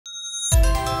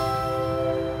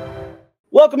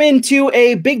Welcome into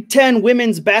a Big Ten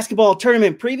women's basketball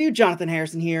tournament preview. Jonathan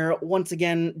Harrison here, once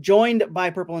again, joined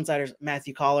by Purple Insider's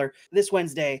Matthew Coller. This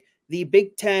Wednesday, the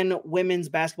Big Ten women's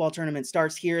basketball tournament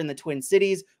starts here in the Twin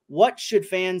Cities. What should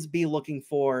fans be looking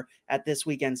for at this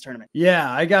weekend's tournament?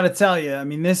 Yeah, I got to tell you, I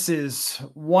mean, this is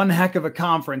one heck of a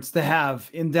conference to have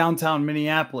in downtown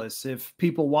Minneapolis. If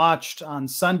people watched on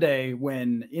Sunday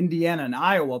when Indiana and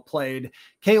Iowa played,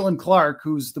 Caitlin Clark,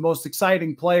 who's the most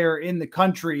exciting player in the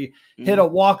country, hit a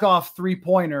walk-off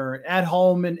three-pointer at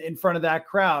home in front of that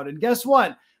crowd. And guess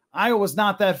what? Iowa's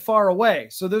not that far away.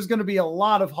 So there's going to be a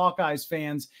lot of Hawkeyes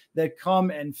fans that come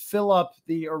and fill up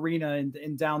the arena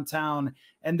in downtown.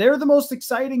 And they're the most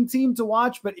exciting team to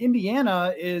watch, but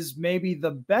Indiana is maybe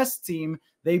the best team.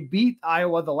 They beat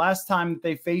Iowa the last time that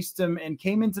they faced them and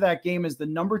came into that game as the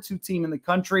 #2 team in the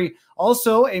country.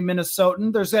 Also a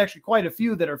Minnesotan. There's actually quite a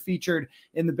few that are featured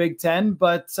in the Big Ten,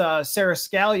 but Sarah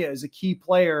Scalia is a key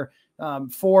player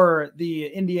for the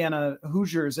Indiana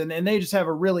Hoosiers, and they just have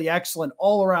a really excellent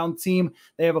all-around team.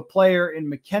 They have a player in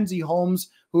Mackenzie Holmes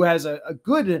who has a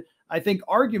good, I think,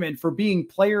 argument for being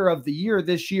player of the year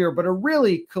this year, but a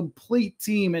really complete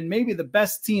team and maybe the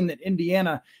best team that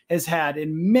Indiana has had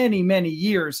in many, many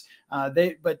years.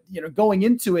 But going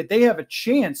into it, they have a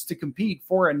chance to compete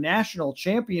for a national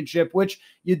championship, which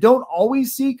you don't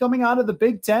always see coming out of the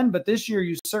Big Ten, but this year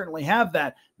you certainly have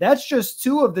that. That's just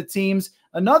two of the teams.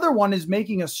 Another one is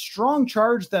making a strong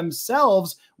charge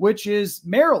themselves, which is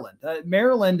Maryland.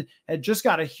 Maryland had just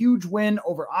got a huge win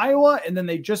over Iowa, and then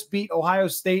they just beat Ohio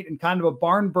State in kind of a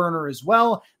barn burner as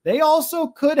well. They also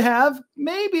could have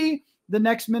maybe the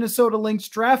next Minnesota Lynx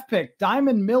draft pick.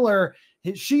 Diamond Miller,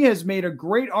 she has made a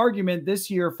great argument this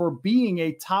year for being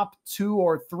a top 2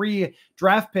 or 3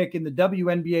 draft pick in the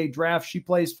WNBA draft. She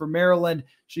plays for Maryland.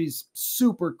 She's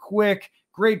super quick,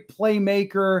 great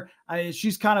playmaker.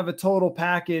 She's kind of a total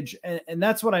package. And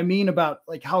that's what I mean about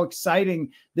like how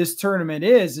exciting this tournament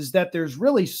is that there's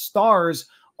really stars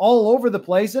all over the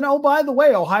place. And oh, by the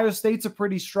way, Ohio State's a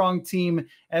pretty strong team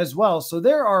as well. So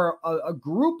there are a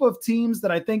group of teams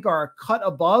that I think are a cut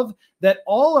above that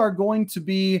all are going to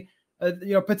be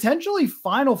potentially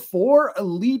Final Four,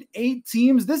 Elite 8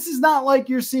 teams. This is not like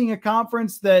you're seeing a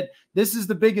conference that this is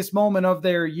the biggest moment of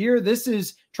their year. This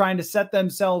is trying to set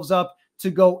themselves up to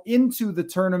go into the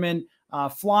tournament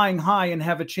flying high and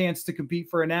have a chance to compete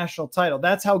for a national title.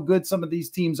 That's how good some of these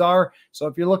teams are. So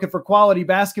if you're looking for quality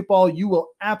basketball, you will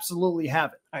absolutely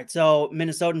have it. All right, so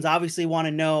Minnesotans obviously want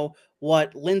to know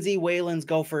what Lindsay Whalen's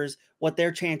Gophers, what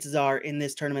their chances are in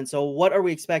this tournament. So what are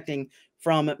we expecting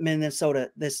from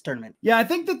Minnesota this tournament? Yeah, I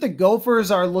think that the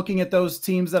Gophers are looking at those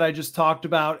teams that I just talked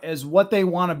about as what they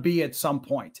want to be at some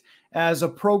point, as a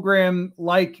program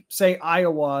like, say,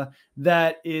 Iowa,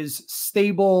 that is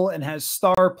stable and has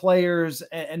star players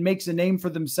and makes a name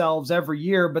for themselves every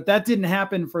year. But that didn't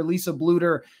happen for Lisa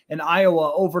Bluter in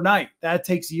Iowa overnight. That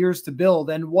takes years to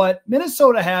build. And what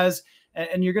Minnesota has,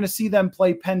 and you're going to see them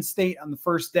play Penn State on the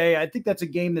first day, I think that's a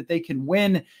game that they can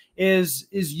win, is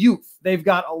youth. They've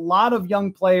got a lot of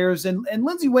young players, and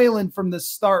Lindsay Whalen from the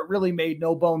start really made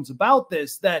no bones about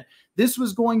this, that this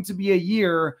was going to be a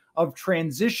year of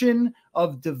transition,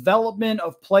 of development,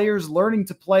 of players learning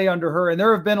to play under her. And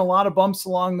there have been a lot of bumps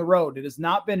along the road. It has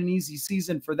not been an easy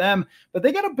season for them, but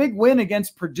they got a big win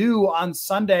against Purdue on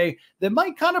Sunday that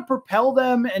might kind of propel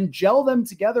them and gel them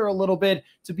together a little bit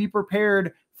to be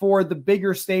prepared for the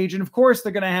bigger stage. And of course,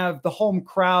 they're going to have the home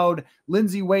crowd,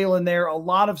 Lindsay Whalen there, a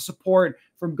lot of support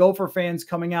from Gopher fans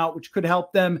coming out, which could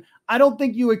help them. I don't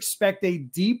think you expect a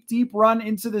deep, deep run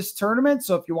into this tournament.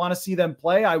 So if you want to see them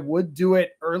play, I would do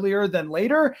it earlier than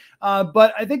later.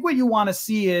 But I think what you want to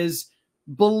see is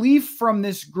belief from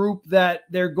this group that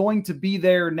they're going to be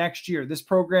there next year. This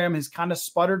program has kind of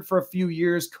sputtered for a few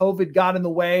years. COVID got in the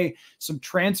way. Some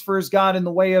transfers got in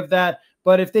the way of that.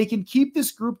 But if they can keep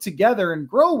this group together and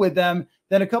grow with them,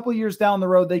 then a couple of years down the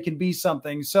road, they can be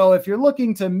something. So if you're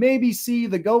looking to maybe see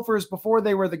the Gophers before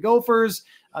they were the Gophers,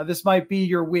 this might be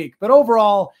your week. But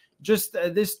overall, just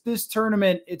this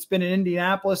tournament, it's been in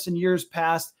Indianapolis in years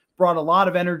past, brought a lot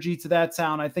of energy to that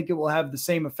town. I think it will have the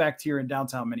same effect here in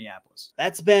downtown Minneapolis.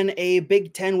 That's been a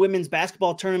Big Ten women's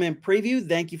basketball tournament preview.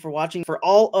 Thank you for watching. For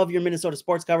all of your Minnesota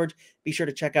sports coverage, be sure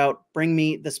to check out Bring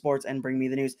Me the Sports and Bring Me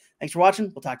the News. Thanks for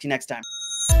watching. We'll talk to you next time.